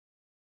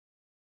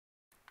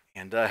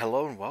And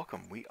hello and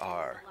welcome. We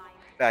are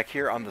back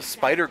here on the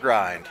Spider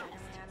Grind.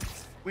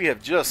 We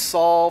have just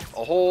solved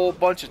a whole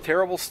bunch of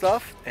terrible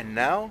stuff, and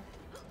now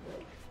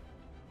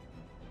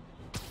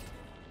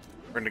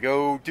we're going to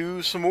go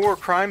do some more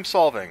crime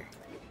solving.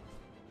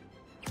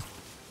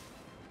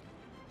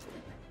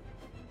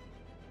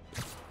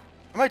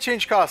 I might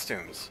change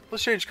costumes.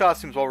 Let's change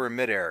costumes while we're in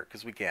midair,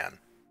 because we can.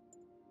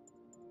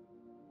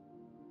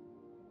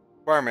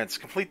 Requirements.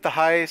 Complete the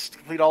heist.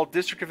 Complete all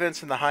district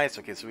events in the heist.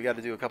 Okay, so we got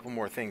to do a couple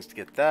more things to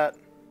get that.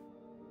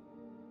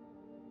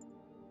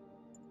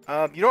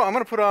 You know what? I'm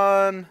going to put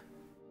on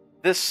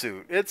this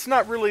suit. It's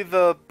not really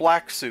the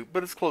black suit,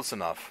 but it's close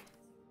enough.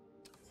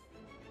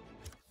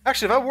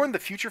 Actually, have I worn the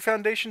Future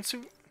Foundation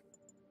suit?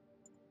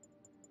 I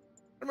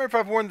don't remember if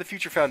I've worn the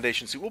Future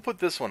Foundation suit. We'll put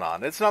this one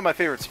on. It's not my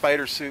favorite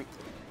spider suit.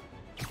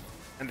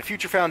 And the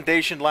Future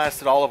Foundation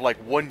lasted all of like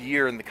 1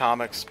 year in the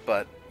comics,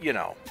 but, you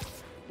know,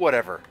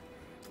 whatever.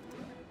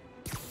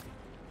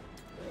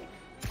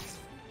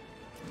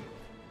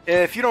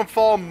 If you don't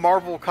follow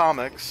Marvel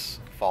Comics,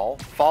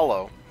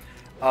 follow,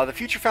 the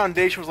Future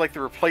Foundation was like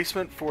the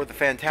replacement for the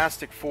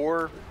Fantastic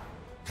Four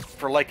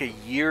for like a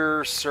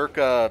year,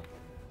 circa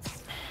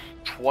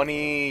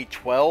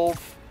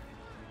 2012.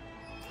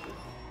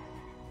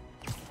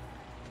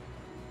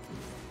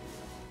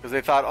 Because they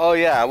thought, oh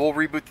yeah, we'll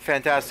reboot the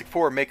Fantastic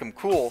Four and make them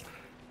cool.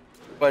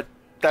 But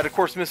that, of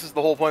course, misses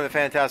the whole point of the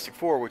Fantastic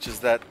Four, which is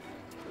that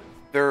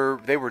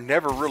they were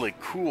never really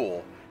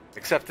cool,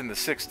 except in the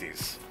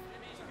 60s.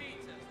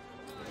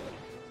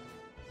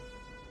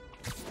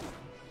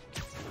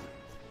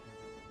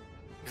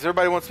 Because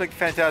everybody wants to make the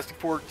Fantastic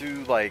Four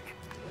do, like,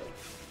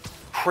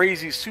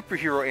 crazy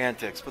superhero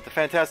antics, but the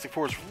Fantastic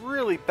Four is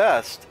really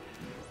best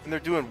when they're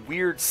doing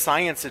weird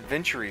science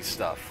adventure-y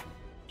stuff.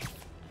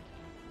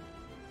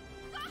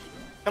 Kind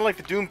of like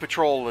the Doom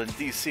Patrol in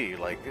DC.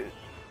 Like,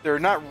 they're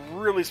not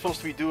really supposed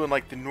to be doing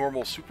like the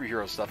normal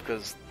superhero stuff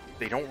because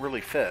they don't really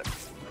fit.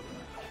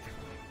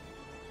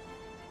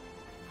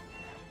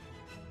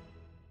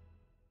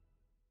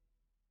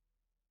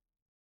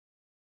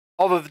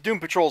 Although the Doom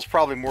Patrol is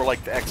probably more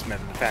like the X-Men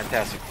than the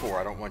Fantastic Four.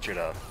 I don't want you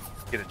to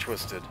get it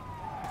twisted.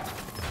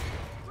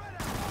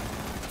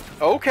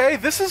 Okay,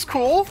 this is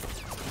cool.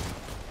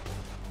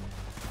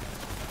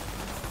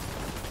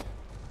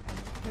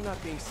 You're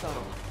not being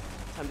subtle.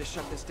 Time to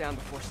shut this down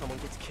before someone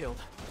gets killed.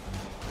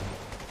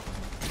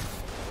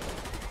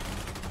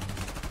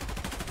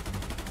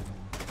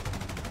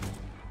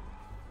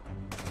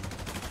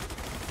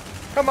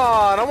 Come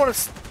on, I want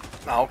to...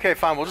 Oh, okay,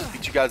 fine, we'll just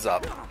beat you guys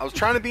up. I was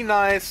trying to be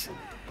nice,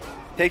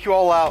 take you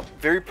all out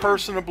very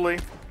personably.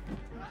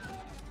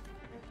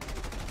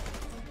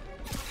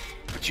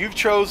 But you've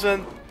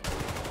chosen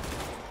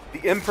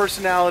the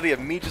impersonality of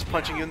me just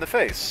punching you in the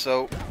face,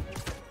 so...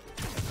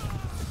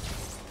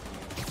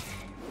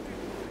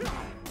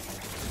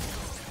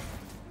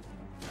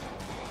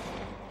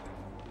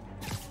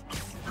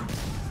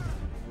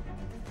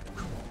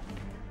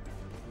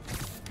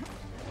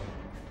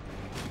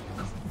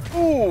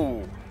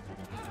 Ooh!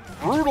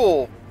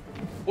 Brutal!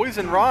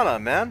 Poison Rana,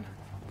 man.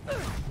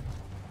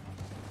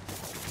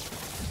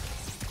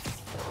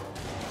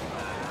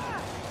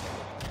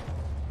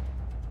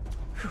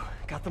 Whew,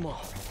 got them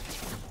all.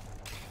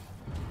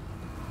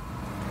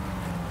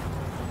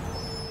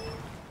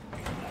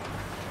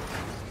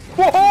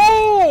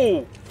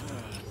 Whoa!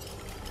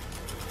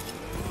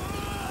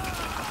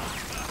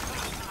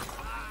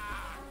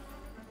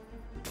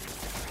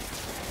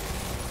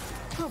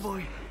 Oh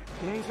boy,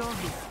 gang's on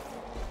here.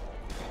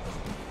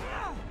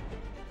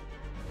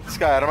 This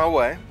guy out of my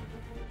way.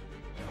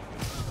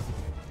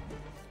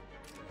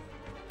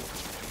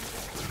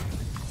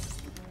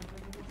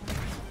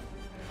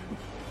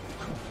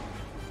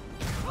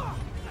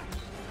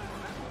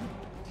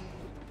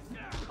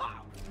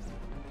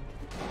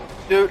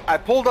 Dude, I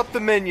pulled up the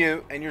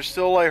menu and you're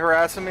still like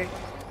harassing me?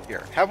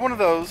 Here, have one of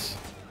those.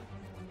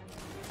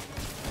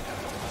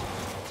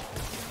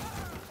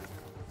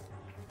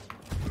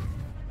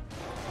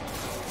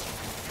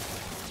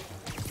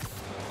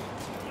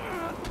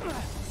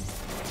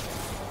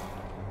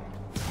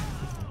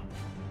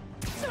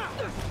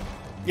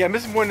 Yeah,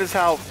 missing point is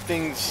how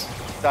things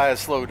die a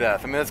slow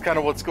death. I mean, that's kind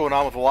of what's going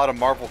on with a lot of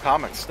Marvel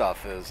Comics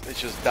stuff, is it's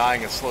just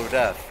dying a slow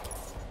death.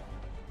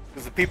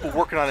 Because the people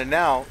working on it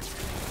now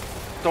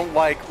don't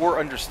like or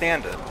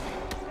understand it.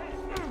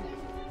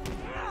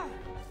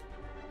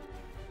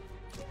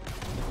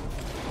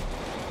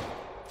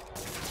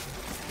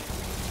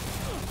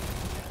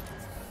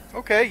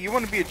 Okay, you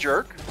want to be a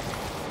jerk?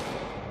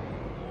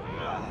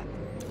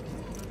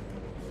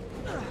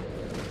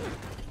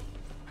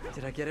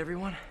 Did I get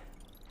everyone?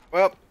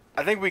 Well,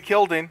 I think we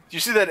killed him. Did you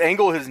see that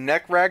angle his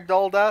neck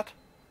ragdolled at?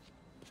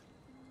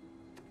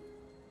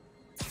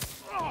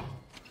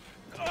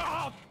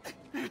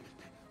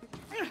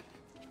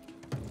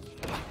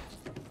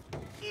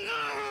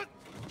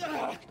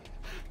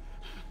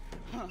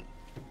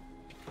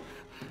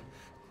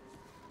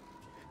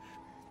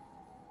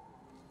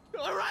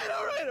 All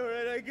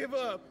right, I give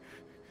up.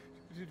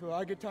 Do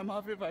I get time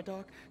off if I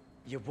talk?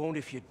 You won't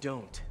if you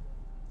don't.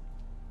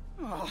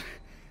 Oh,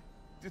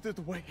 the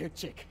white-haired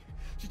chick.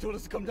 She told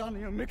us to come down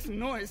here and make some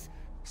noise.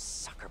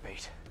 Sucker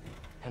bait.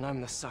 And I'm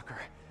the sucker.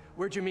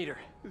 Where'd you meet her?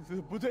 The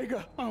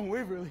bodega on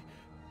Waverly.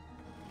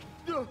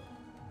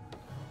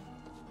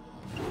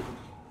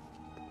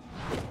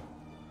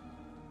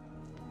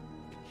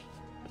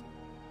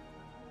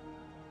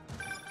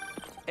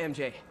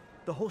 MJ,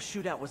 the whole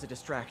shootout was a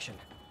distraction.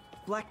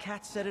 Black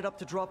Cat set it up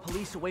to draw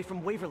police away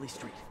from Waverly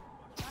Street.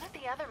 One of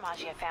the other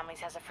Maggia families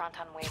has a front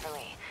on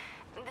Waverly.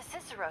 The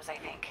Ciceros, I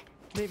think.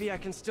 Maybe I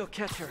can still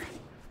catch her.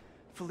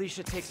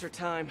 Felicia takes her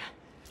time.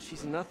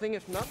 She's nothing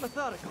if not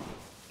methodical.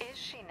 Is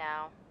she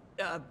now?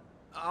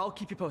 I'll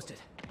keep you posted.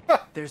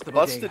 There's the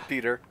Busted, bodega.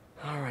 Peter.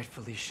 All right,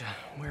 Felicia,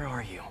 where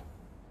are you?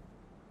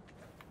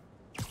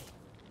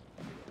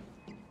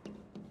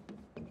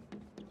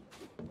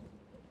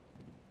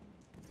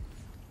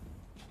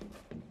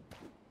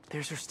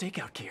 There's her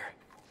stakeout gear.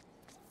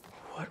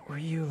 What were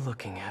you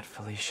looking at,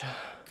 Felicia?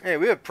 Hey,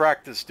 we have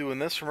practice doing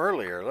this from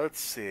earlier. Let's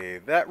see.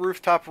 That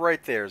rooftop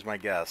right there is my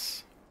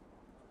guess.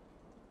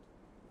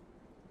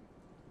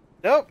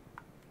 Nope.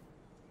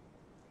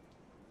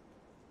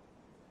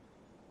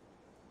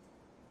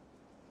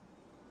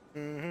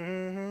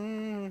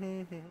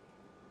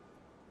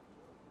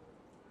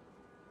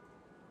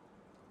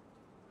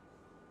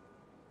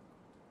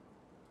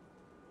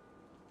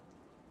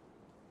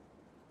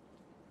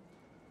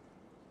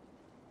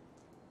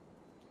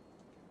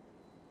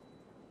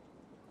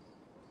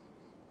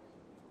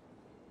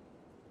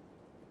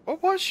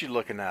 What was she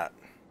looking at?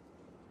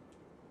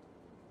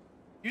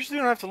 Usually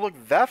you don't have to look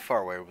that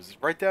far away. Was it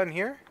right down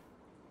here?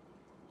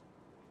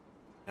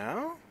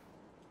 No?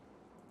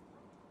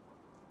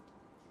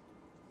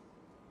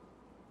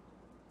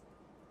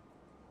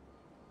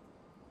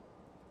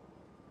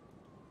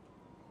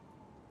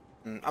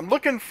 I'm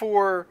looking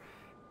for,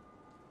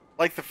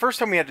 like the first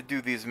time we had to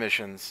do these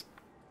missions,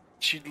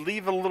 she'd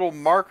leave a little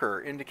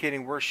marker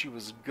indicating where she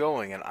was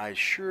going, and I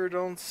sure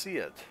don't see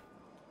it.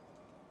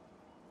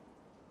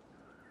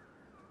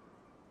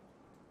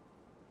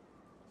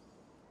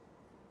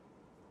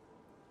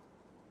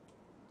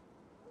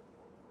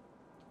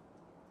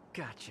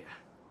 Gotcha.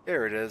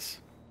 There it is.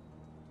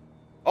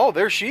 Oh,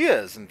 there she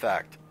is, in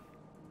fact.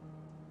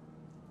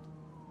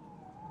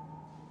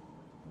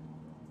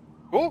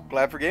 Cool.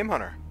 Glad for Game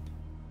Hunter.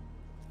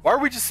 Why are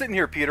we just sitting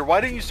here, Peter? Why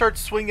didn't you start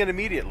swinging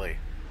immediately?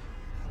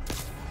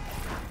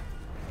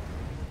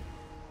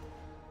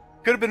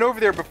 Could have been over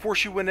there before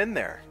she went in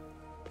there.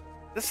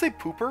 Does it say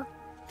pooper?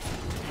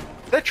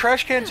 Did that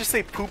trash can just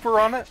say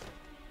pooper on it?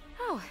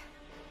 Oh.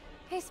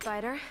 Hey,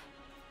 Spider.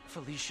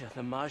 Felicia,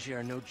 the Maggia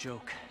are no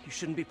joke. You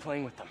shouldn't be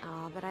playing with them.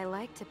 Oh, but I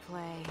like to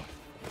play.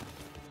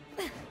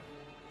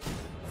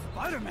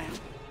 Spider-Man!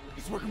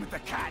 He's working with the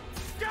cat!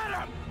 Get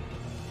him!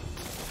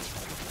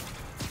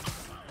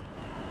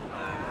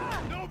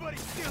 Nobody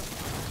steal!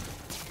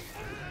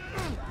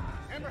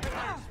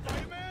 Hammerhead on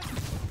Spider-Man!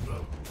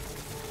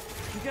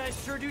 You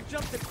guys sure do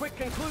jump to quick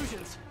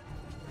conclusions.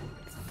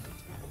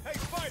 Hey,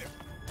 Spider!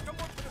 Come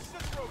work for the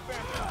Cicero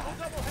family! We'll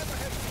double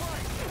Hammerhead's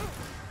price!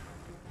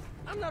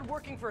 I'm not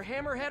working for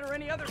Hammerhead or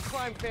any other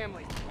crime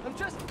family. I'm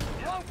just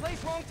wrong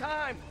place, wrong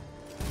time.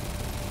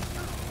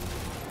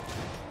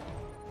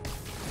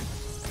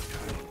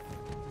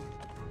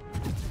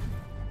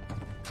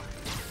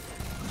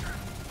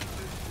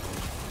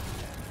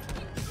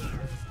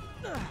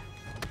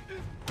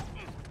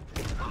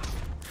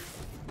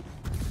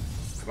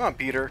 Come on,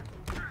 Peter.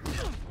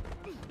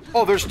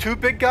 Oh, there's two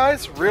big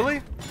guys?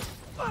 Really?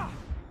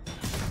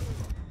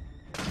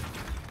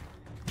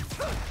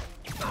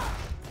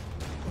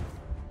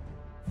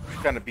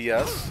 Kind of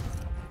BS.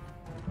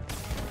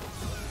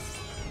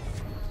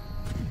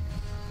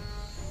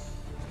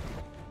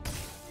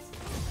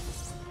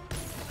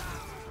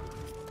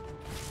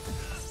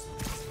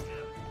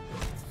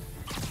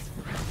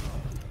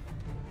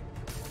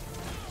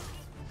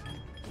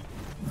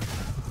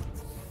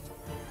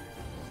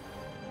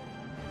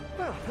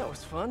 Well, that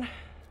was fun.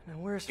 Now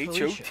where's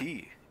Felicia?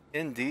 H-O-T.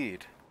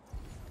 Indeed.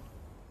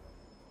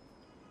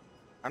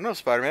 I don't know,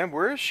 Spider-Man.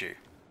 Where is she?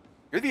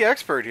 You're the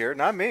expert here,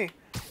 not me.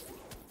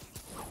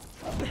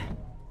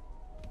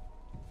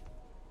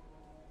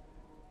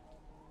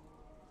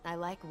 I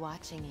like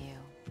watching you.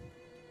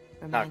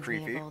 Not Reminds me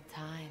creepy. of old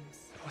times.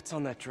 What's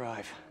on that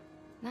drive?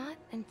 Not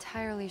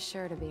entirely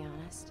sure, to be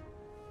honest.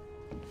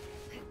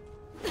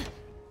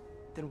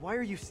 Then why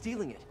are you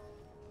stealing it?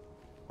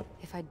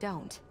 If I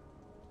don't,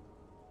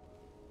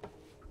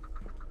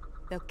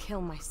 they'll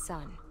kill my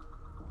son.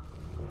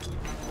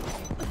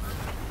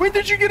 When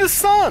did you get a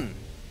son?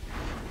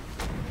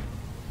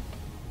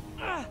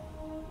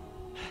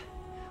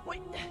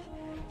 Wait,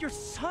 your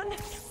son?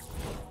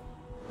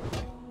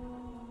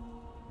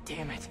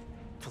 Damn it.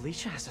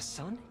 Felicia has a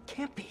son?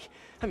 Can't be.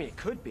 I mean, it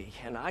could be,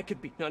 and I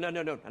could be. No.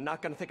 I'm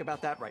not gonna think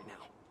about that right now.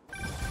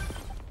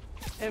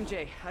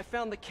 MJ, I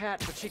found the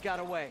cat, but she got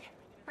away.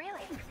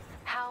 Really?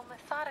 How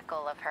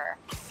methodical of her.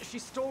 She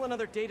stole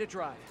another data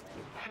drive.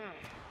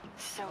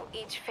 So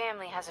each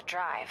family has a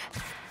drive.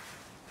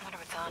 I wonder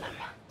what's on them.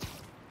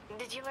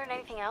 Did you learn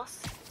anything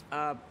else?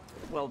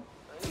 Well,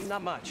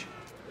 not much.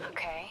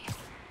 Okay.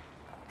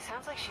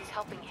 Sounds like she's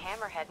helping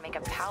Hammerhead make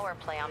a power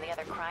play on the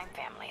other crime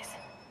families.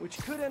 Which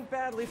could end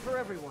badly for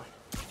everyone.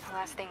 The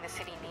last thing the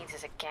city needs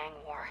is a gang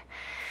war.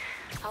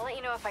 I'll let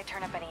you know if I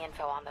turn up any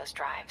info on those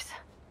drives.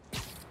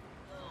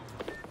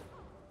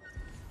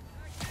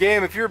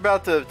 Game, if you're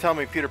about to tell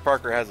me Peter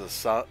Parker has a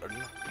son,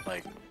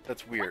 like,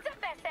 that's weird.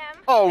 What's up, SM?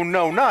 Oh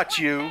no, not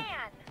you! Man.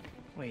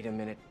 Wait a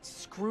minute.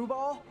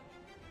 Screwball?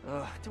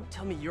 Ugh, don't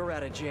tell me you're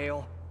out of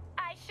jail.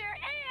 I sure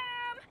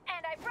am!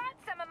 And I brought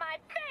some of my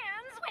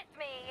fans with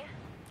me!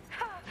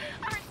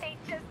 Aren't they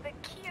just the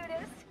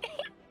cutest?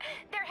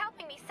 They're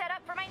helping me set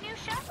up for my new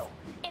show.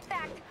 In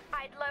fact,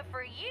 I'd love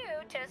for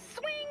you to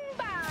swing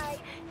by!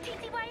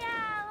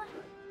 TTYL!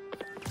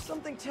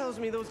 Something tells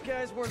me those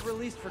guys weren't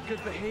released for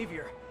good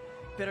behavior.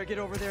 Better get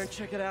over there and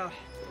check it out.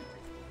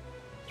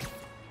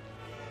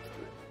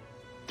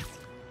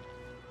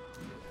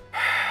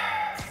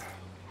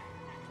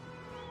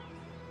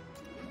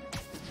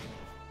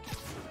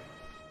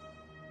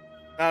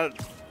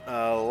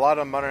 A lot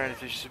of modern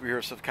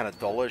superhero stuff kind of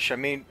dullish. I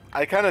mean,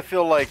 I kind of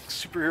feel like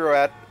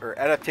superhero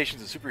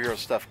adaptations of superhero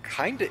stuff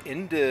kind of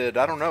ended,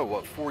 I don't know,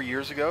 what, 4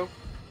 years ago?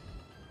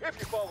 If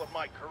you followed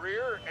my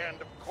career,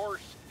 and of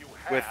course you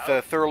have, With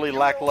the thoroughly you know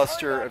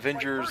lackluster I got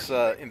Avengers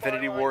quite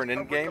Infinity personally War and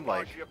violent Endgame,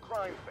 like...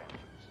 crime families.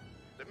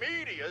 The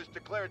media's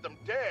declared them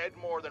dead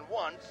more than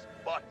once,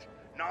 but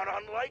not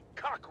unlike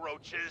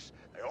cockroaches,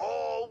 they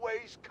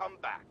always come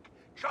back,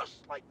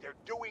 just like they're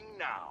doing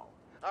now.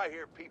 I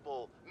hear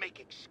people make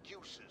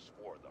excuses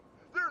for them.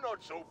 They're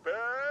not so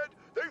bad.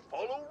 They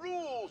follow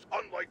rules,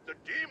 unlike the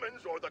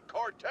demons or the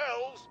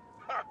cartels.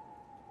 Ha!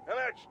 And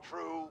that's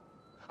true.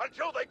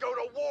 Until they go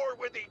to war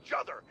with each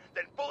other.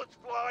 Then bullets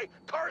fly,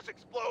 cars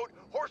explode,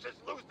 horses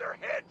lose their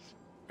heads.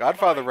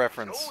 Godfather My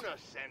reference. Jonah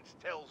sense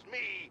tells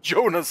me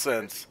Jonah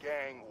sense. there's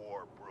gang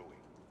war brewing.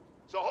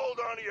 So hold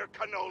on to your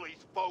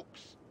cannolis,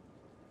 folks.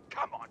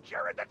 Come on,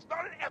 Jared, that's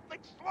not an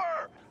ethnic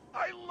slur.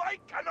 I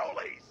like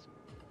cannolis.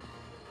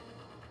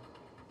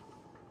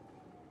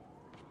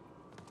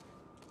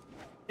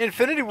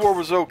 Infinity War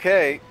was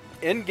okay.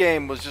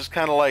 Endgame was just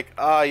kind of like,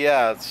 ah,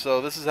 yeah, so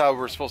this is how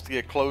we're supposed to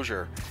get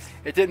closure.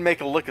 It didn't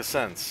make a lick of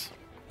sense.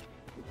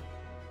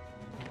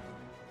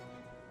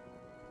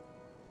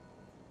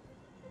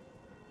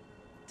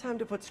 Time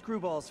to put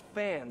Screwball's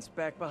fans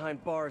back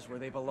behind bars where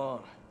they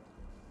belong.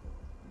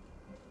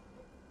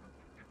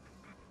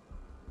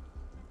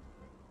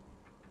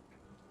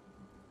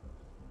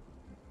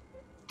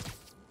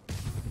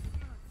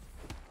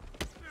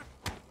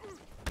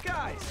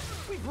 Guys,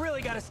 we've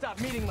really got to stop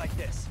meeting like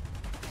this.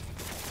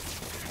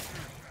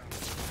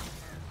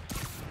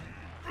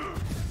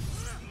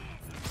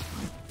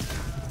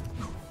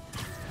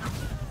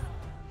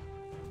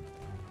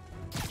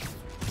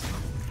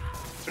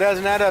 But as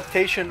an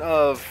adaptation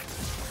of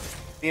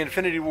the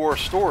Infinity War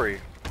story,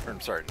 or I'm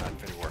sorry, not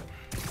Infinity War,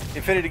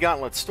 Infinity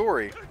Gauntlet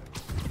story,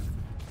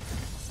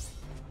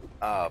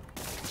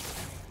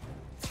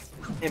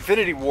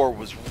 Infinity War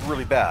was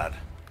really bad.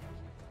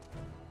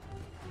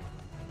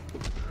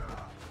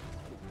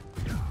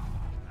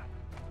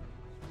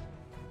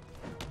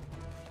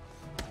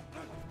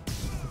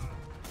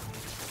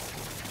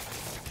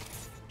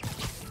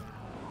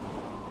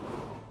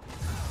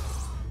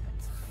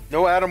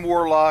 No Adam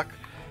Warlock.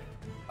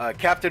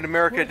 Captain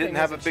America One didn't thing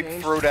have a hasn't big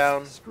changed.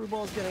 throwdown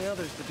Screwball's getting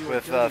others to do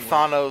with a dirty work.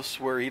 Thanos,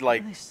 where he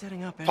like What are they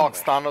setting up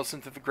talks anyway? Thanos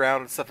into the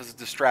ground and stuff as a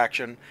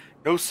distraction.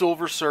 No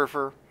Silver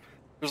Surfer.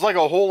 There's like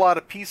a whole lot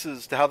of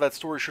pieces to how that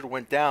story should have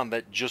went down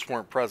that just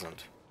weren't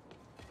present.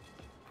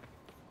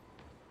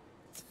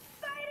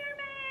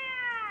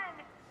 Spider-Man!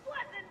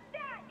 Wasn't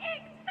that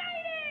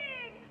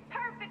exciting?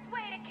 Perfect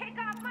way to kick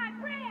off my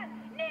brand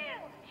new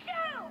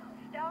show,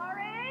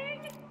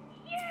 starring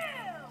you!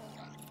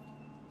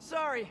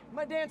 Sorry,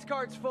 my dance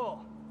card's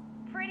full.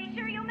 Pretty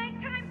sure you'll make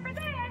time for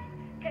this,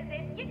 because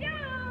if you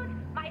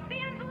don't, my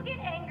fans will get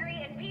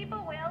angry and people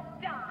will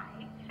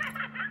die.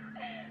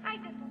 I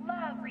just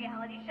love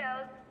reality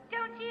shows,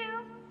 don't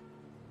you?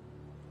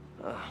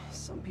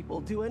 Some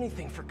people do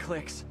anything for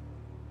clicks.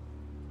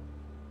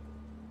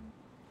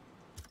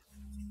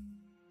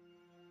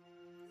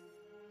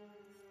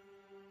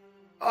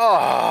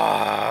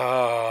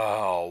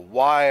 Oh,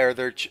 why are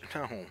there...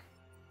 No.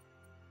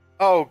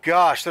 Oh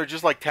gosh, they're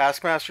just like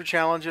Taskmaster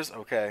challenges?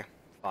 Okay,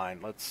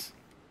 fine. Let's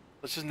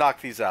just knock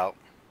these out.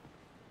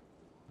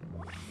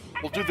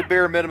 We'll do the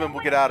bare minimum,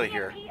 we'll get out of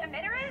here. EMP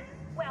emitter is?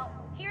 Well,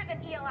 here's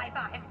an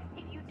ELI-5.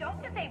 If you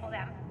don't disable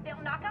them,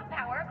 they'll knock out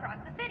power across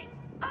the city.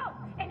 Oh,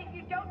 and if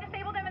you don't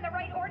disable them in the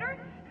right order,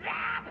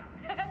 zap!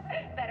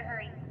 Better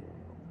hurry.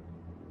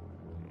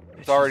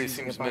 It already She's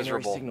using seems a binary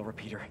miserable. signal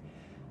repeater.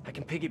 I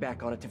can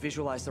piggyback on it to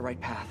visualize the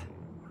right path.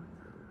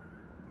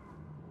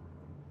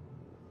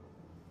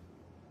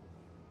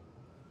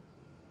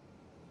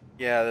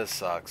 Yeah, this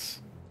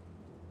sucks.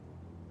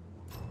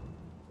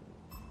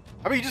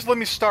 How about you just let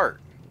me start?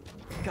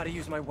 Gotta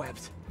use my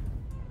webs.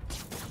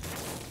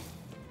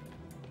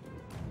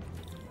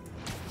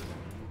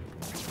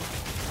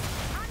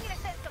 I'm gonna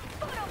send some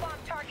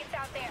photobomb targets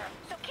out there,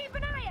 so keep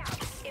an eye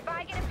out. If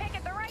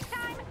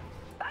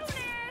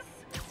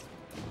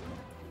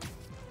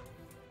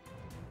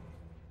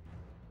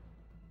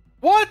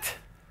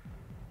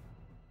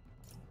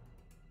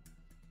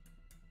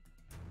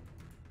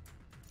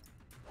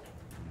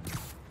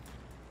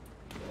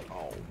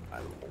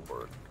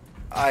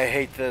I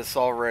hate this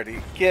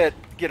already. Get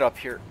up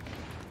here.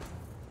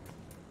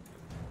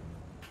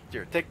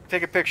 Here,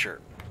 take a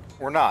picture.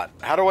 Or not.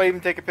 How do I even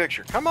take a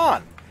picture? Come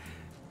on!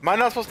 Am I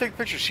not supposed to take a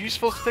picture? She's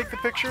supposed to take the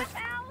picture?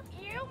 Al,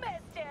 you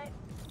missed it.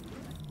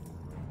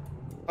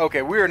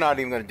 Okay, we are not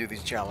even going to do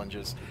these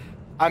challenges.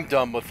 I'm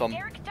done with them.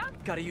 Derek,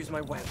 don't. Gotta use my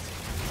webs.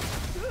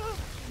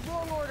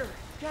 Wrong order.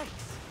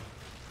 Yikes.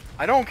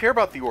 I don't care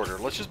about the order.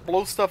 Let's just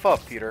blow stuff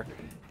up, Peter.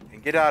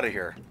 And get out of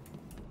here.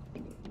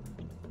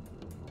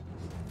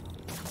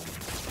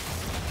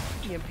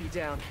 EMP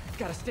down.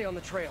 Gotta stay on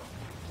the trail.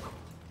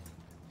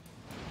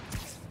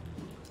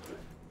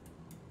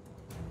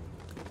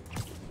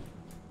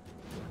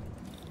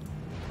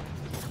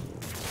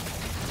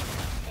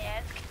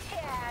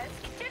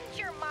 Didn't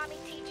your mommy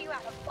teach you how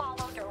to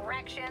follow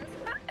directions?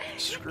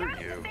 Screw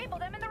you. you. Disable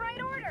them in the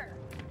right order.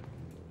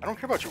 I don't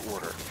care about your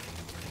order.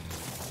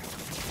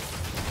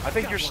 I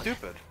think you're Got one.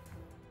 stupid.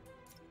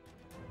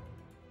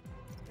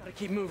 Gotta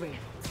keep moving.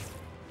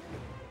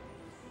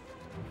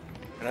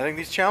 And I think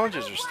these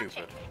challenges are Watch stupid.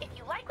 it. If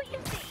you like what you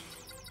see.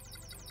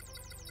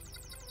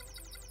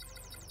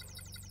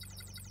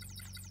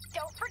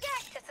 Don't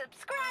forget to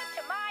subscribe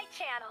to my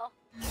channel.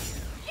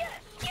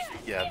 Yes.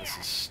 Yeah, this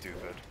is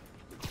stupid.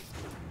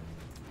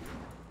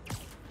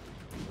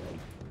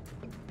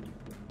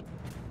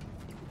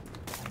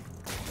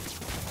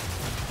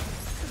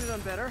 Could have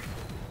done better.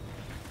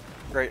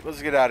 Great,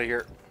 let's get out of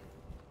here.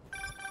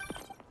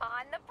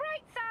 On the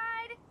bright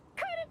side,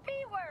 couldn't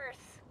be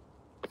worse.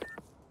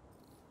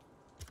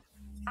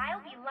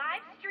 I'll be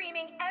live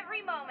streaming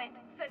every moment,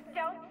 so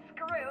don't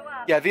screw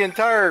up. Yeah, the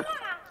entire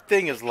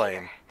thing is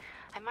lame.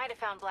 I might have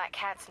found Black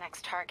Cat's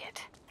next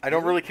target. I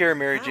don't really care,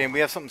 Mary Jane. We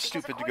have something Because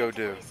stupid to go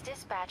according do. Police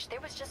dispatch,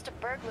 there was just a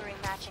burglary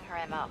matching her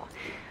MO.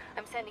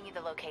 I'm sending you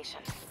the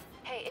location.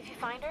 Hey, if you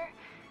find her,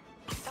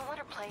 don't let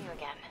her play you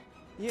again.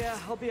 Yeah,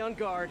 I'll be on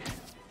guard.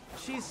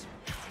 She's...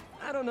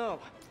 I don't know.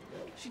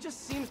 She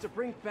just seems to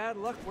bring bad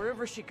luck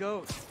wherever she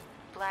goes.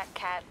 Black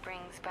Cat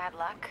brings bad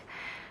luck?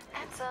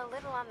 That's a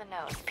little on the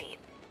nose, Pete.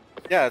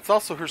 Yeah, it's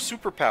also her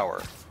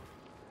superpower.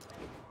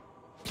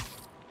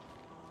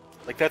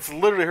 Like, that's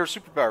literally her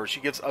superpower. She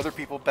gives other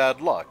people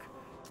bad luck.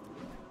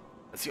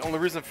 That's the only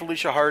reason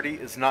Felicia Hardy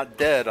is not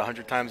dead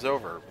 100 times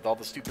over, with all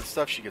the stupid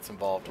stuff she gets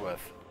involved with.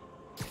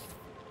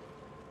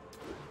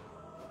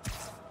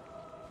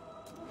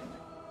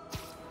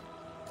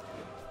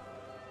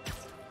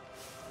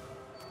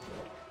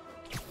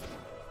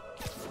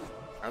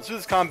 Let's do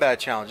this combat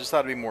challenge. This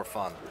ought to be more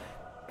fun.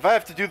 If I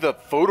have to do the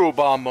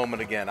photobomb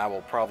moment again, I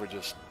will probably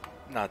just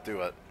not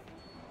do it.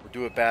 Or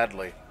do it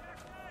badly.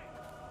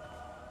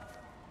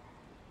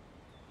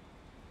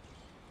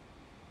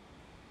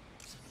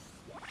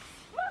 Look!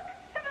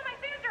 Some of my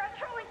fans are out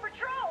trolling for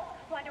trolls.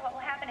 Wonder what will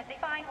happen if they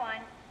find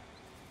one.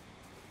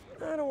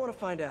 I don't want to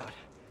find out.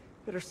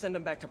 Better send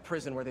them back to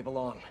prison where they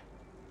belong.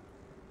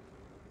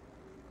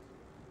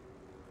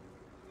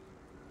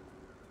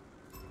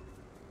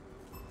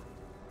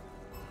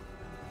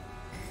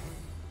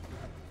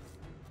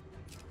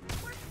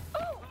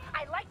 Ooh,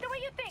 I like the way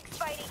you think,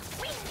 Spidey.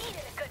 We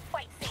needed a good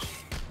fight scene.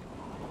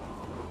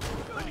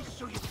 Let me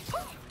show you.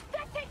 Ooh,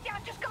 that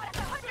takedown just got us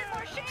 100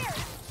 more shares.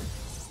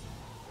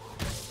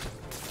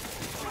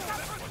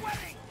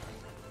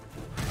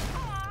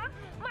 Aw,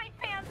 my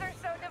fans are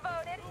so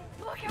devoted.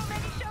 Look how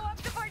many show up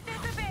to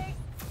participate.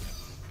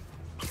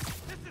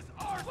 This is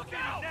our Look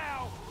out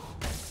now.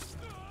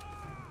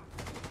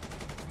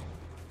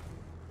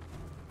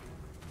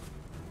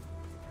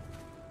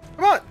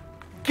 Come on!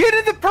 Get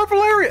in the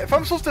purple area! If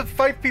I'm supposed to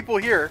fight people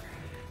here,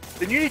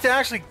 then you need to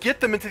actually get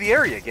them into the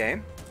area,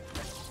 game.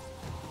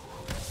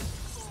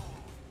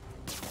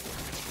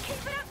 Keep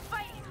it up,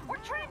 Spidey. We're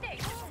trending.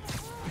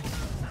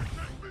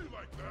 Be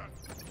like that.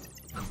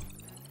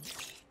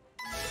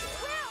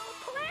 Well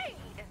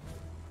played.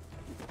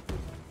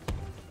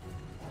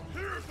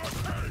 Here's a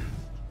taste.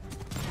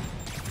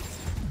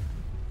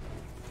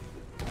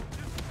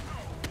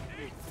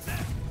 Eat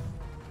this.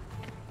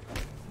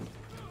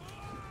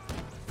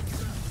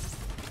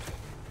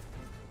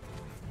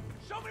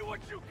 Show me what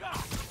you got.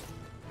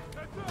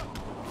 Let's go.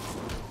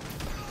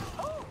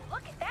 Oh,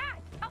 look at that.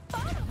 A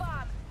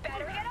photobomb.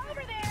 Better get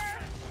over there.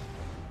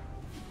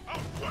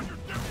 I'll run you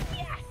down.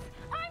 Yes,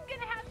 I'm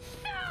gonna have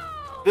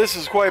so. This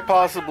is quite much fun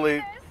possibly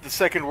on the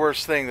second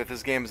worst thing that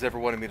this game has ever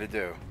wanted me to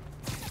do.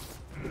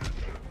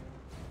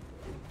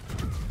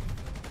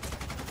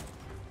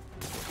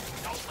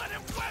 Don't let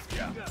him wet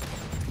you.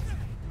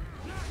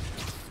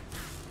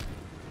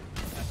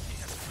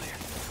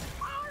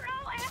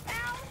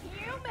 ROFL,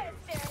 you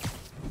missed it.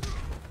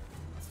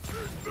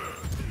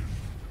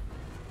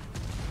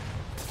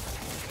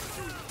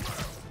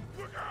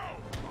 Look out!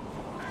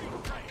 Hey,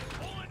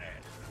 pulling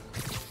in.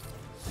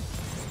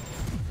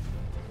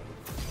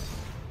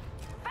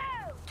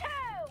 Photo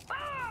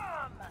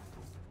bomb.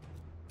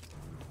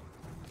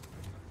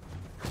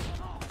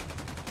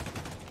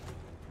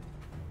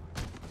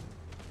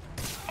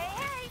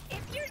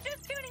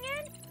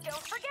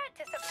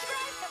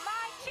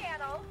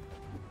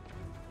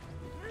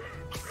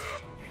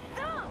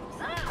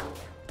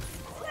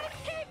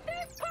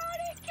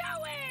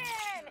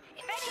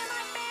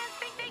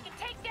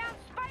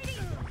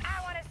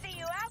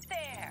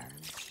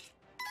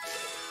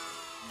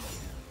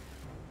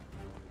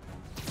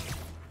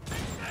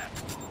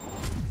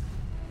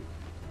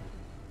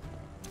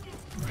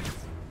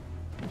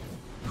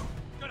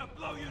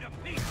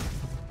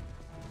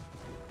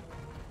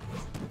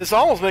 This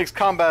almost makes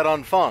combat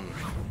unfun.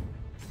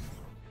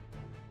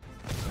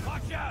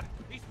 Watch out!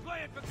 He's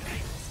playing for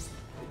keeps.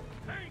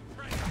 Pain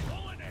train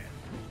pulling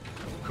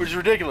in. Which is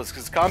ridiculous,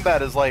 because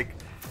combat is like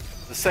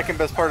the second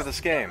best part of this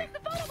game.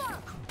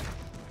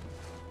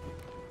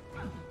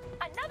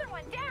 Another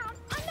one down,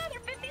 another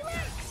 50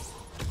 legs.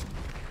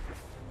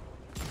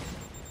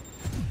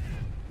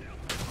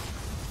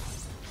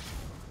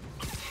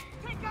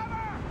 Take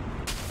cover!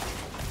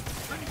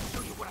 Let me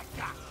show you what I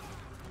got.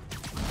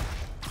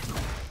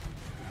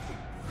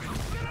 I'm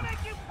gonna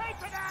make you pay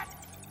for that!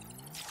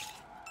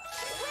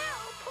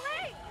 Well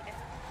played.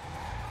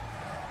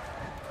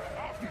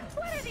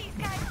 What are these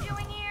guys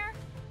doing here?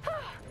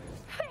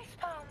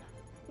 Facepalm.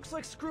 Looks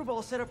like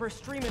Screwball set up her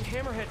stream in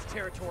Hammerhead's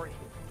territory.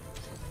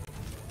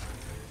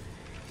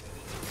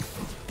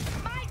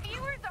 My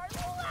viewers are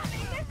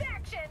loving this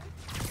action.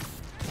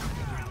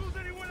 Don't lose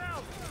anyone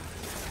else!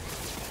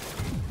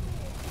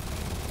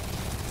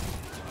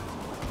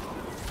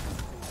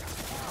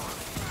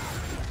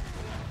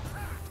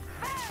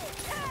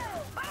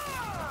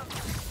 Bomb!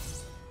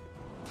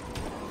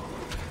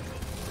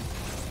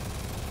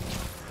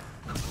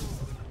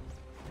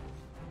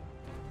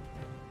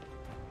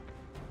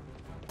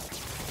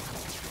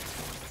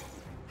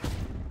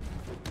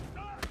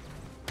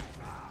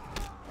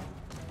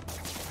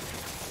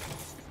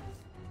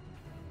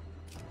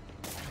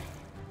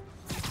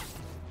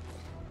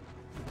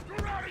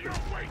 You're out of your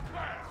weight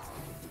class!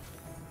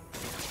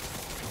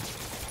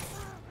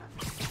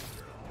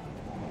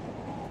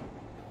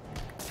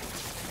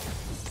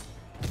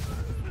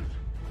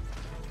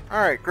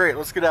 Alright, great,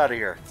 let's get out of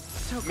here.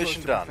 So close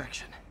Mission to done.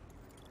 perfection.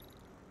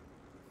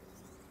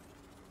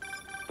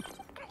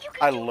 You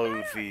can I do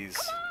loathe better. these.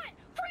 Come on,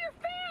 for your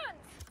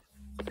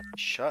fans.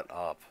 Shut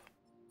up.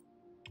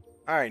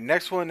 Alright,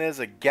 next one is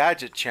a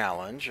gadget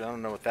challenge. I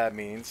don't know what that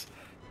means.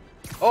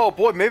 Oh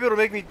boy, maybe it'll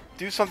make me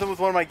do something with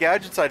one of my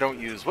gadgets I don't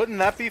use. Wouldn't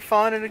that be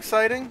fun and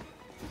exciting?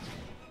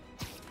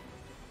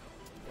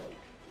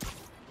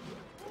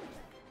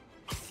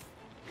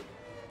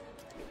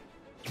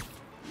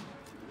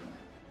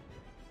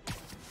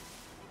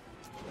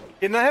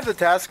 Didn't I have the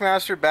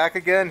Taskmaster back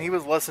again? He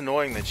was less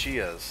annoying than she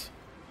is.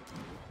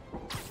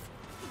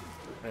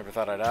 Never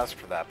thought I'd ask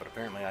for that, but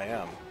apparently I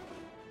am.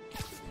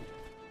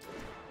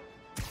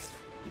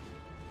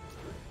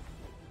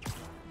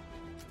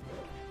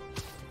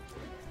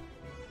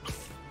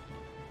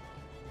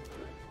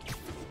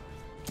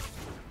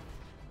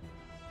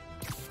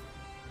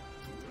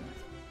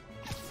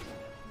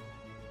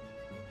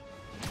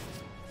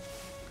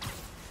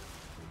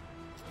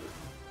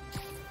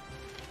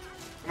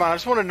 Come on, I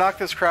just want to knock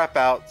this crap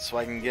out so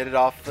I can get it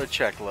off the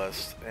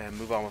checklist and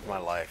move on with my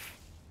life.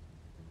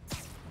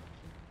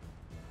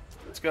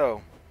 Let's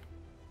go.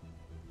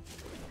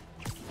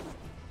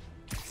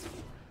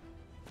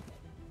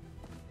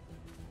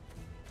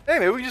 Hey,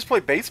 maybe we can just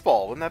play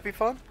baseball. Wouldn't that be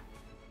fun?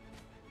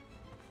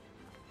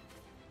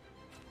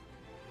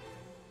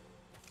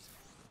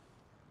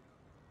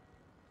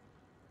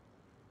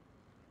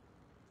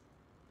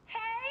 Hey,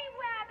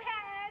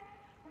 webheads!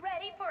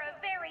 Ready for a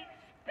very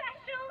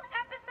special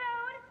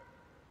episode?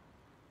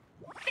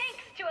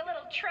 Thanks to a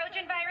little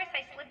Trojan virus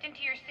I slipped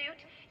into your suit,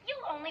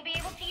 you'll only be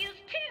able to use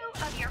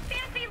 2 of your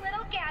fancy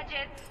little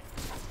gadgets.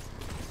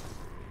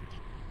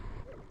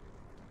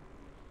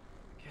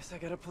 Guess I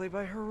gotta play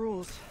by her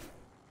rules.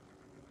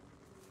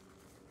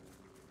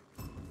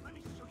 Let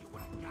me show you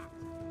what I got.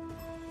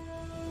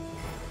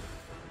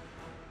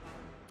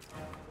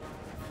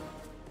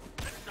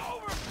 It's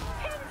over!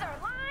 Pins are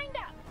lined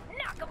up.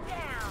 Knock them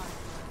down.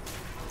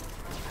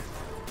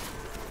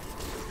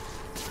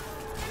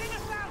 Getting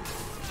us out!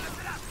 Lift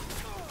it up!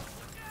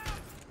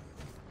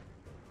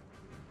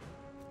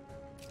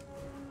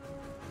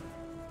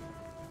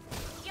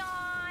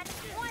 Yawn.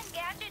 One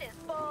gadget is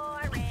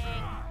boring.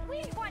 We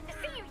want to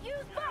see you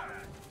use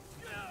both.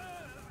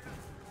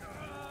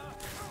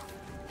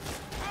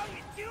 How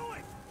you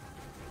doing?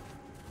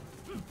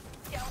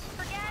 Don't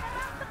forget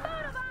about the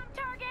photobomb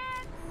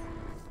targets.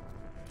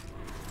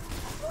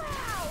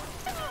 Wow,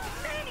 so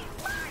many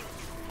lights.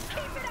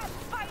 Keep it up,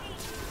 Spidey.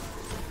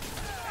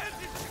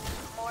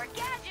 More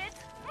gadgets,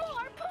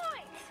 more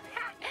points.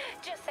 Ha,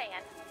 just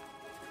saying.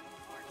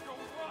 Go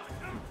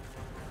run!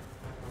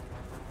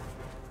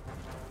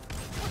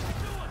 What you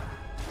doing?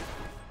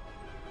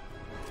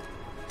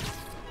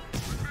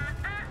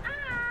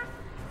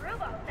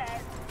 Screwball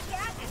says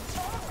gadgets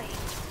only.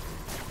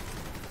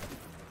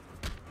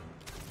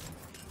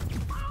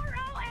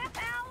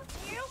 ROFL,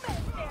 you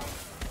missed it.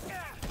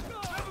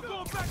 Never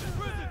going back to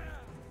prison!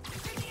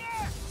 In the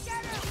air,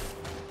 get him!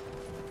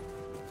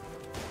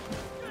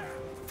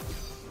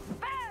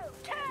 Boom,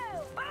 two,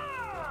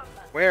 bomb.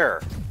 Where?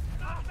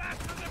 Oh,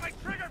 faster than my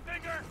trigger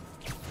finger!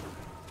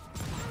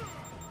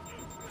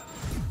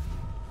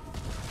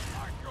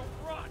 Alright, go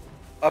run!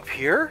 Up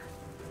here?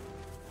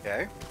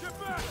 Okay. Get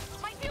back!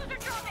 My fuse are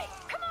dropping.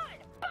 Come on,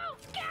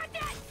 both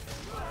gadgets.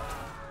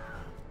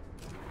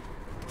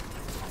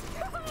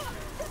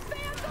 The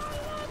fans are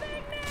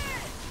loving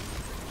this.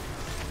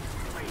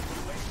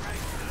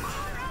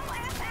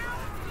 ROFL,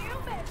 you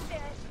missed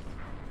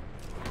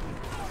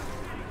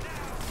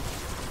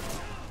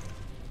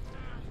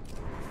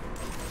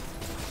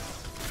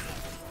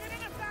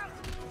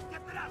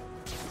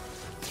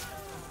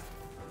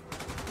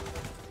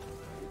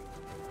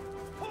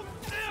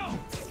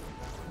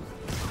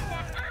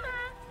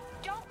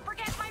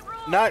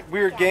Not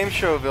weird game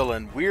show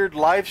villain, weird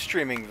live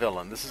streaming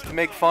villain. This is to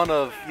make fun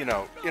of, you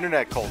know,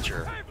 internet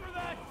culture.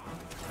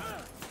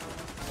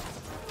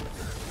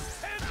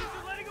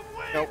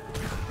 Nope,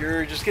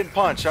 you're just getting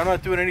punched. I'm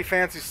not doing any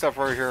fancy stuff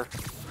right here.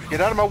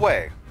 Get out of my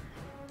way.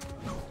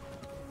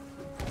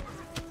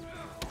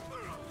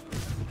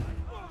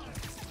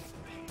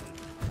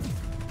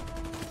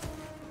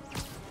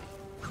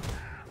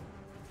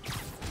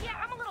 Yeah,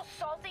 I'm a little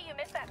salty you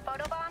missed that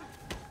photobomb.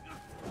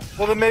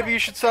 Well, then maybe you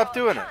should stop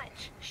doing it.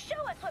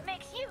 Show us what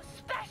makes you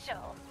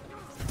special.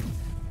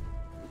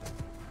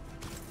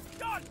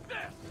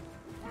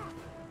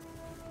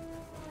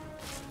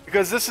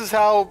 Because this is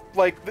how,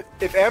 like,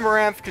 if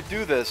Amaranth could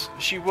do this,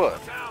 she would.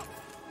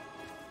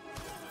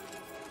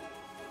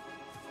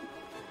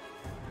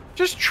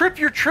 Just trip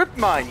your trip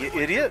mine, you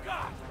idiot.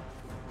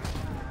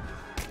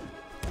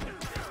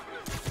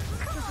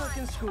 Just like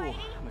in school,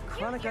 I'm a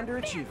chronic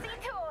underachiever.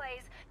 Fancy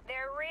toys.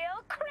 They're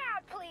real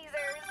crowd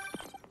pleasers.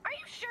 Are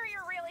you sure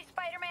you're really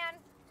Spider-Man?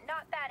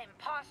 Not that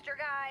imposter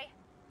guy?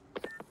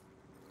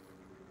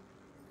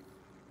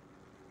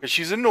 Because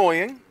she's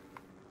annoying.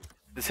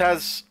 This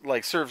has,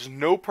 like, serves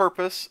no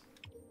purpose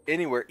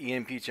anywhere.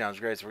 EMP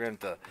challenge, great. So we're going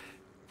to have to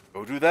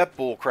go do that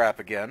bull crap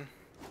again.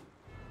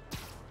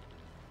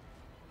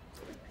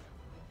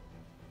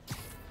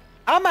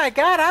 Oh my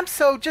god, I'm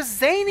so just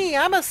zany.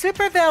 I'm a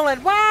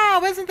supervillain.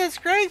 Wow, isn't this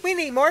great? We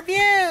need more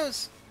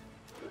views.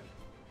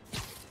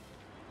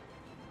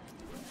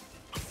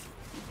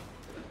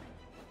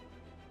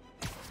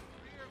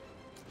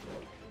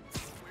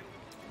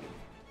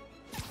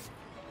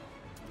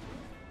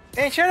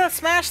 And sure to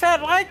smash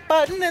that like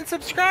button and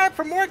subscribe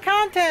for more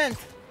content.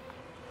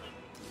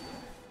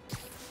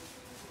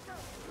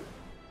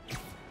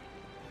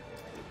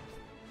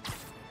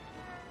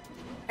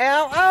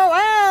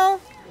 LOL.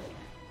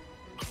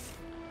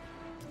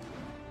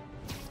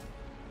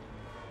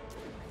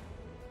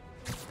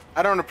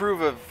 I don't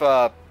approve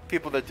of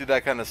people that do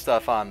that kind of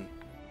stuff on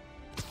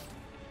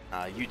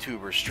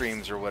YouTube or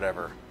streams or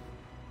whatever.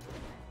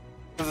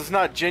 Because it's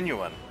not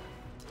genuine.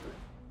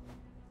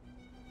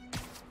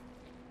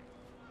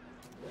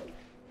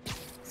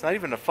 It's not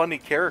even a funny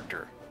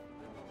character.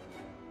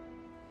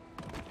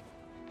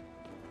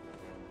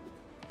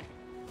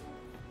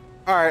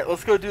 Alright,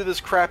 let's go do this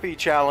crappy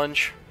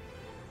challenge.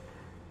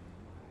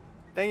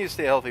 Thank you,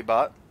 Stay Healthy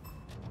Bot.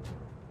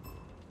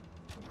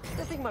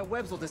 I think my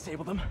webs will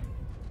disable them.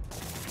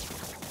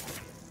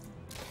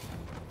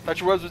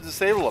 Thought your webs would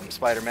disable them,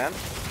 Spider-Man.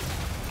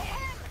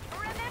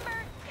 Remember,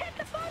 hit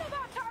the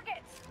photobomb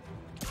targets.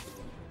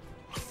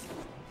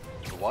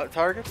 The what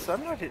targets?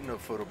 I'm not hitting no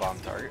photobomb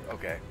target.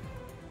 Okay.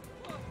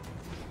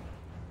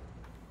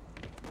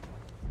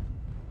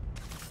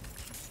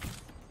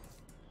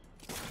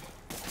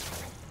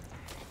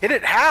 Hit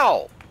it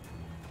how?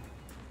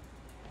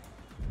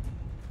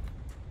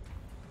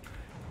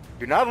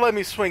 You're not letting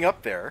me swing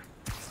up there.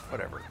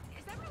 Whatever.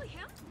 Is that really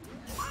him?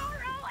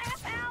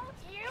 ROFL,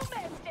 you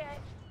missed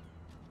it.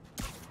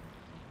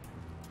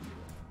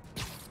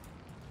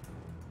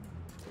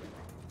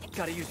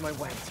 Gotta use my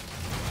webs.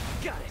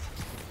 Got it.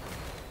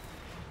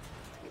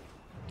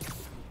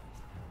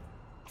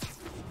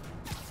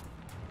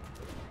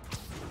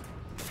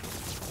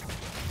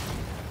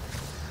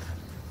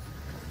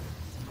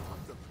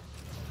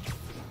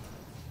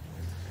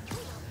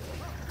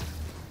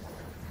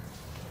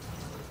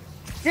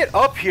 Get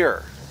up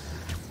here.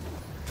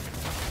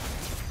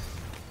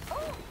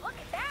 Oh, look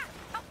at that!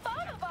 A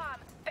photobomb!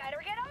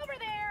 Better get over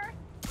there!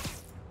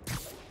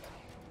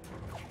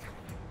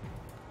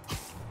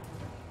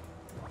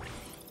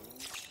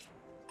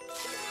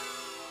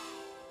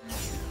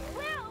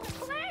 Well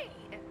played!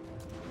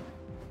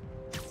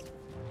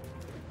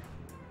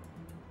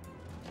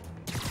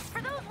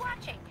 For those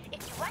watching,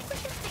 if you like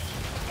what you see,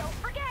 don't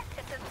forget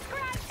to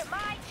subscribe to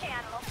my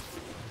channel.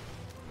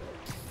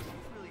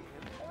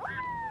 Woo!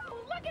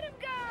 Look at him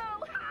go!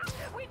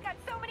 We've got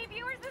so many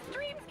viewers, the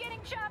stream's getting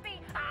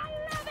choppy. I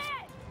love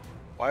it!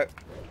 What?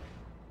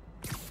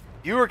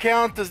 Viewer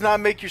count does not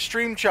make your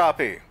stream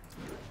choppy.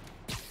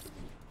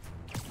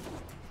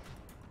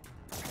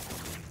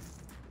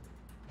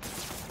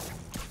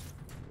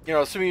 You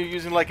know, assuming you're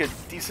using like a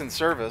decent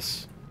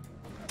service.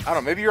 I don't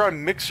know, maybe you're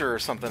on Mixer or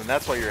something and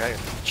that's why you're having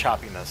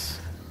choppiness.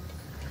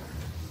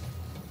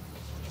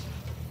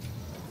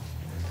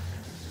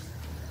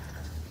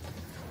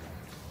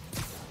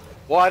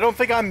 Well, I don't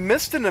think I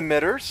missed an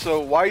emitter,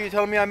 so why are you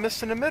telling me I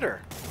missed an emitter?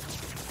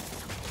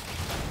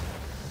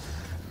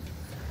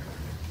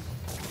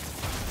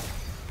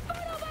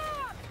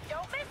 Photobomb!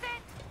 Don't miss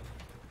it!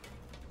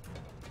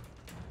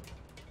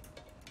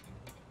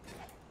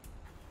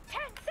 10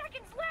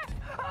 seconds left!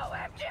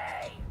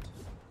 OMG!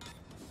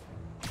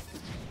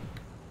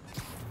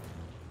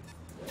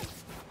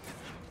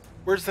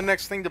 Where's the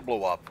next thing to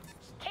blow up?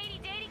 Katie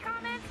Datey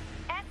comments?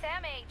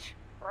 SMH.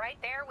 Right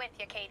there with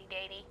you, Katie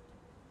Datey.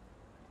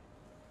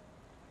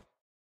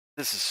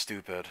 This is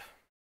stupid.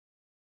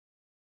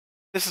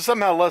 This is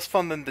somehow less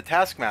fun than the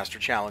Taskmaster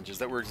challenges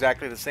that were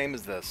exactly the same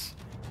as this.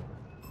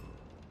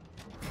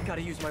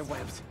 Gotta use my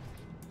webs.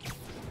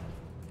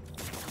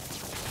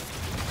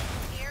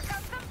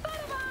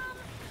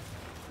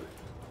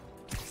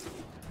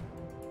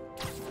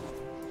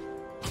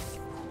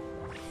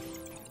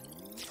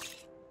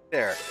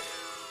 There.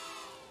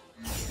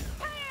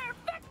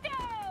 Perfecto!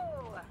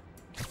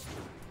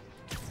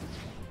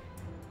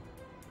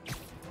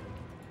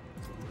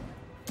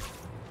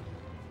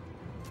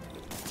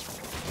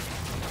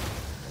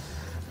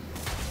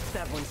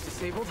 That one's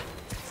disabled.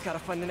 Just gotta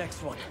find the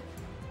next one.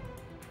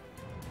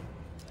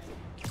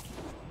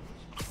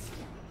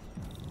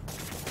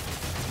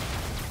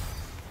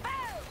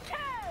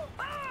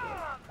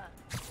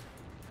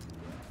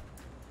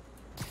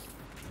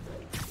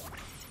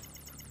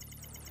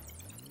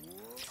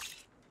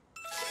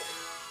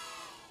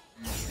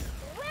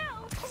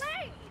 Well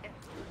played!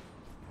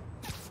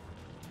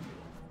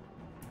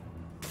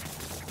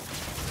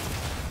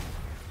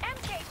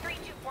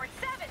 MK3247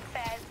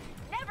 says,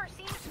 never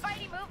seen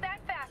Spidey move that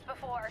fast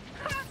before.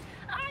 Ha!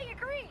 I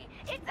agree!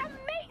 It's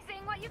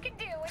amazing what you can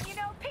do when you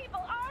know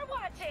people are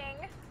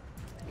watching!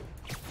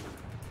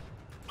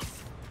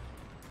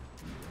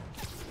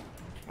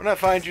 When I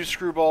find you,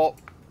 Screwball,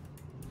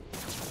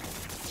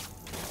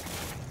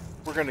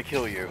 we're gonna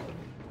kill you.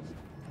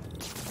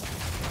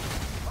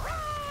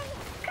 Wrong!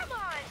 Come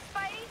on,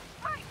 Spidey!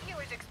 My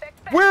viewers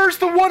expect better. Where's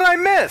the one I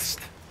missed?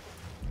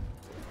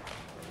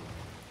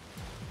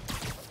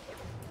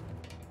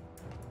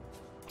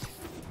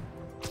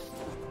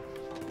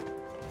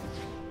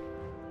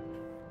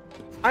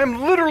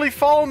 I'm literally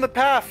following the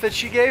path that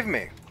she gave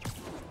me.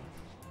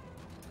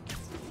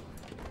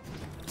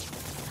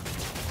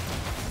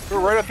 We're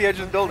right off the edge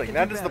of the building.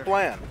 That is the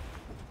plan.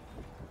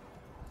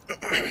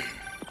 That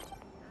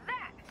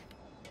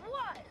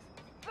was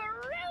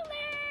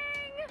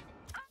thrilling!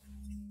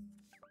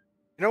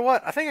 You know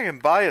what? I think I can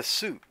buy a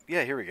suit.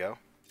 Yeah, here we go.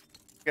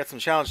 Got some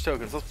challenge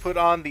tokens. Let's put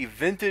on the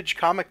vintage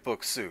comic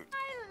book suit.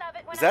 I love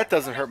it when 'Cause that I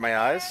doesn't hurt my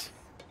eyes.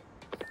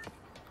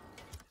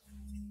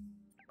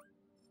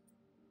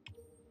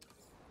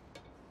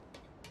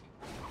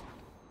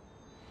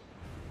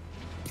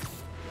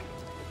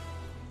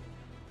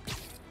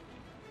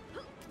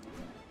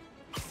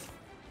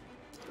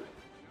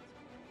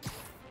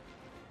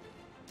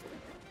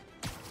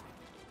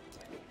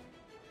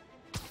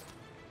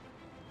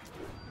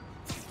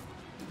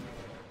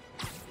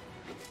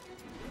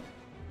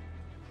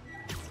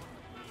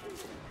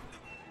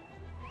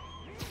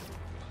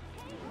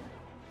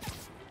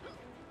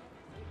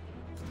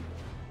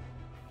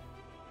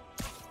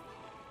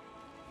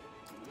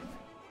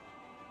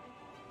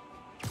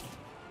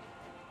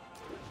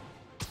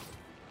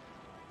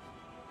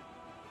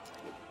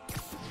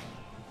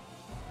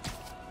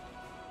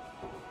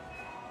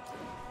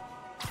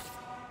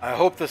 I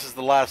hope this is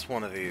the last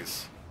one of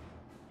these.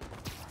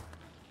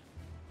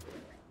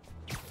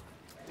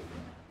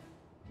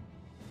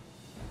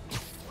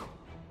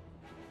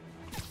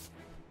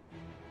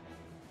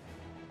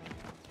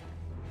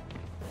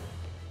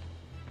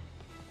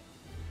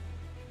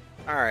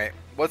 Alright,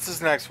 what's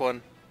this next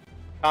one?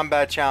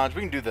 Combat challenge.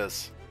 We can do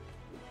this.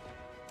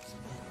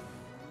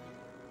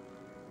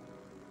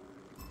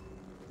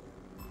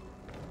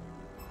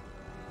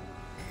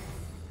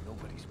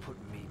 Nobody's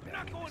putting me back.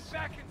 Not going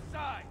back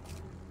inside.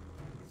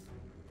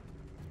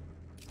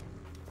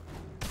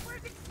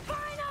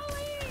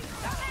 Finally!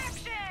 Some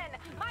action!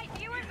 My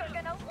viewers are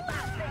gonna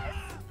love this!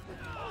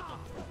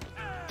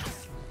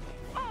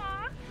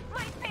 Aw,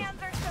 my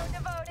fans are so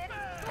devoted!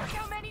 Look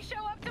how many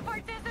show up to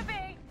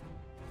participate!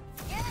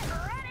 Get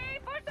ready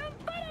for some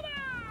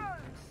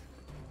photobombs!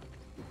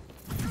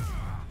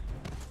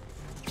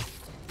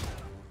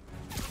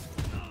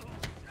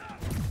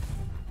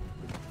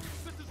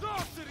 This is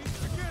our city.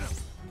 Get him.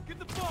 Get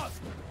the boss.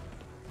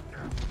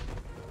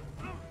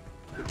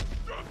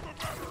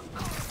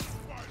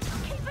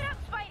 Keep it up,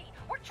 Spidey!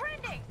 We're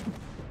trending!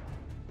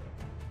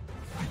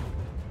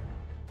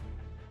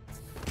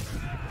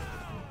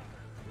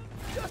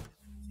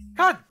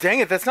 God dang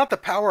it, that's not the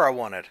power I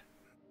wanted.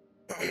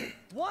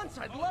 Once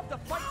I'd love to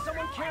fight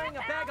someone carrying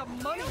a bag of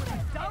money with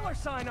a dollar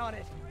sign on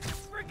it.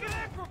 Freaking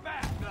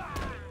acrobat.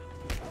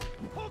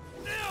 Hold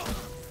still.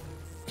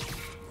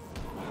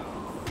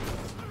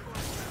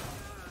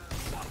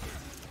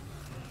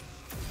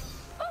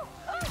 Oh,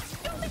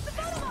 don't miss the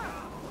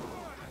photobomb!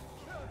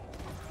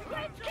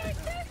 Let's keep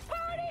this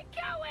party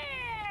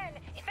going!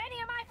 If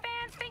any of my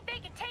fans think they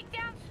can take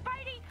down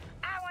Spidey,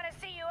 I want to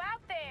see you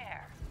out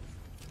there!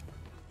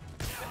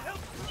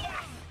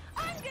 Yes!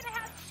 I'm gonna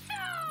have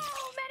so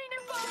many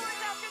new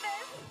followers after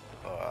this!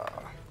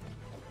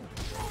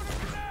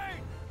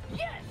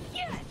 Yes,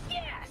 yes,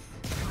 yes!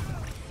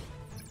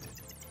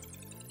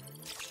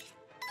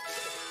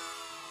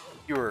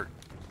 You were...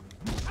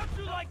 How'd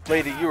you like that?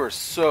 Lady, you are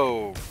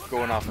so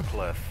going off a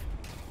cliff.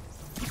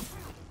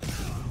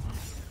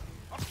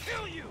 I'll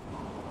kill you.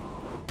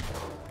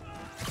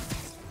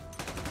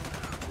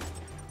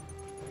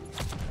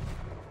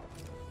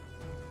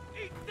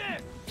 Eat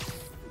this.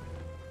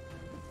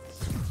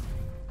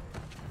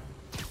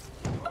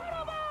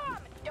 Photobomb!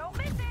 Don't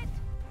miss it!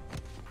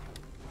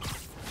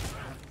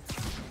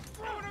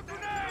 Throwing a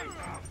grenade.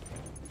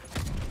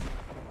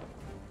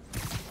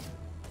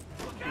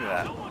 Look at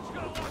that. No one's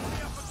gonna lock me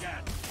up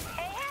again.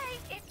 Hey,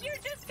 if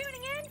you're just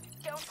tuning in,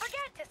 don't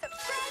forget to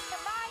subscribe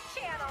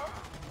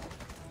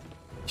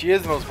She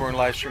is the most boring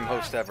live stream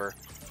host ever.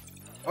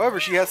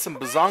 However, she has some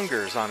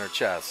bazongers on her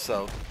chest,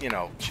 so, you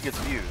know, she gets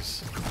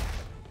views.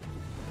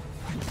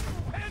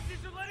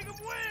 Pansies are letting him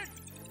win!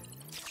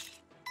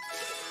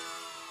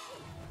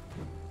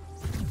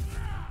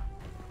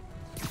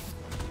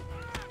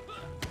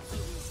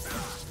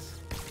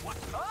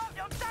 Oh,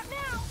 don't stop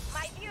now!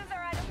 My views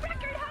are at a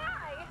record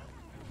high!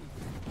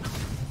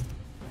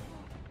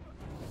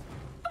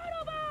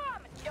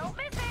 Photobomb! Don't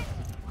miss it!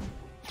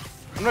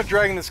 I'm not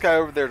dragging this guy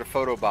over there to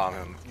photobomb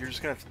him. You're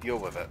just gonna have to deal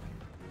with it.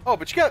 Oh,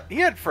 but he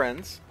had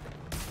friends.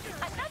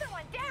 Another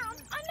one down!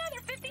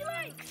 Another 50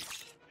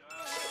 likes!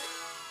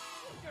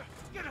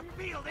 Gonna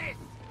feel this!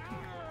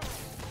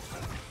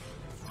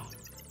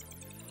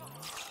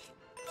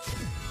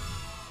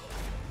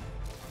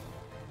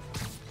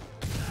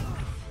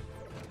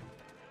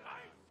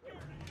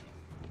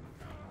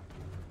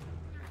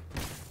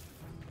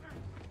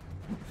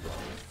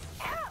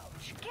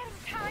 Ouch! Getting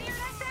tired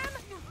of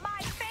them? My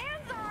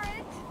fans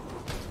aren't!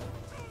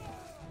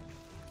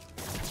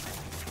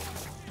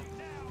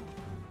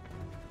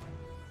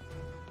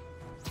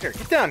 Here,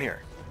 get down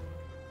here.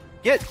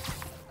 Get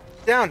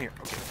down here.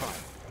 Okay,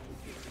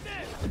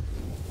 fine.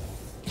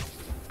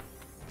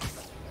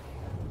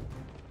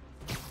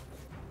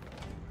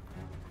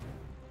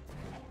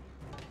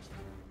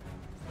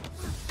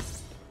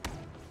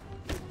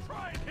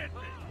 Try and hit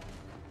me!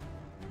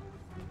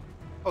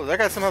 Oh, is that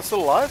guy somehow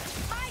still alive?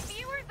 My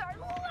viewers are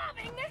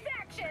loving this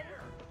action!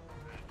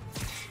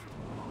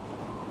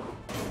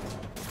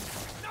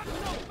 Not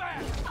so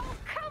fast! Oh,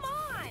 come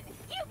on!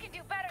 You can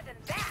do better than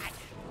that!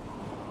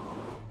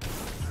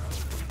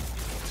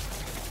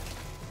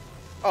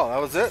 Oh, that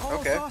was it? Oh,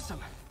 Okay. awesome.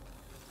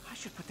 I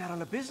should put that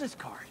on a business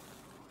card.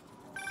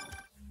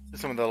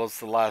 Some of that was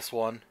the last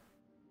one.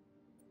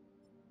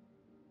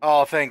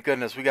 Oh, thank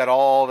goodness. We got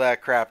all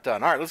that crap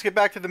done. Alright, let's get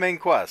back to the main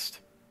quest.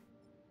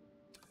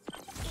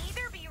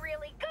 Either be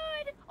really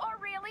good or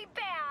really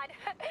bad.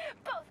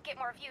 Both get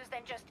more views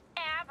than just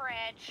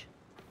average.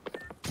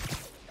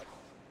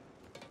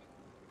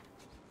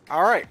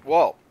 Alright,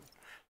 well,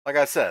 like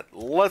I said,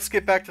 let's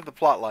get back to the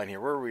plot line here.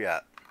 Where are we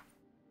at?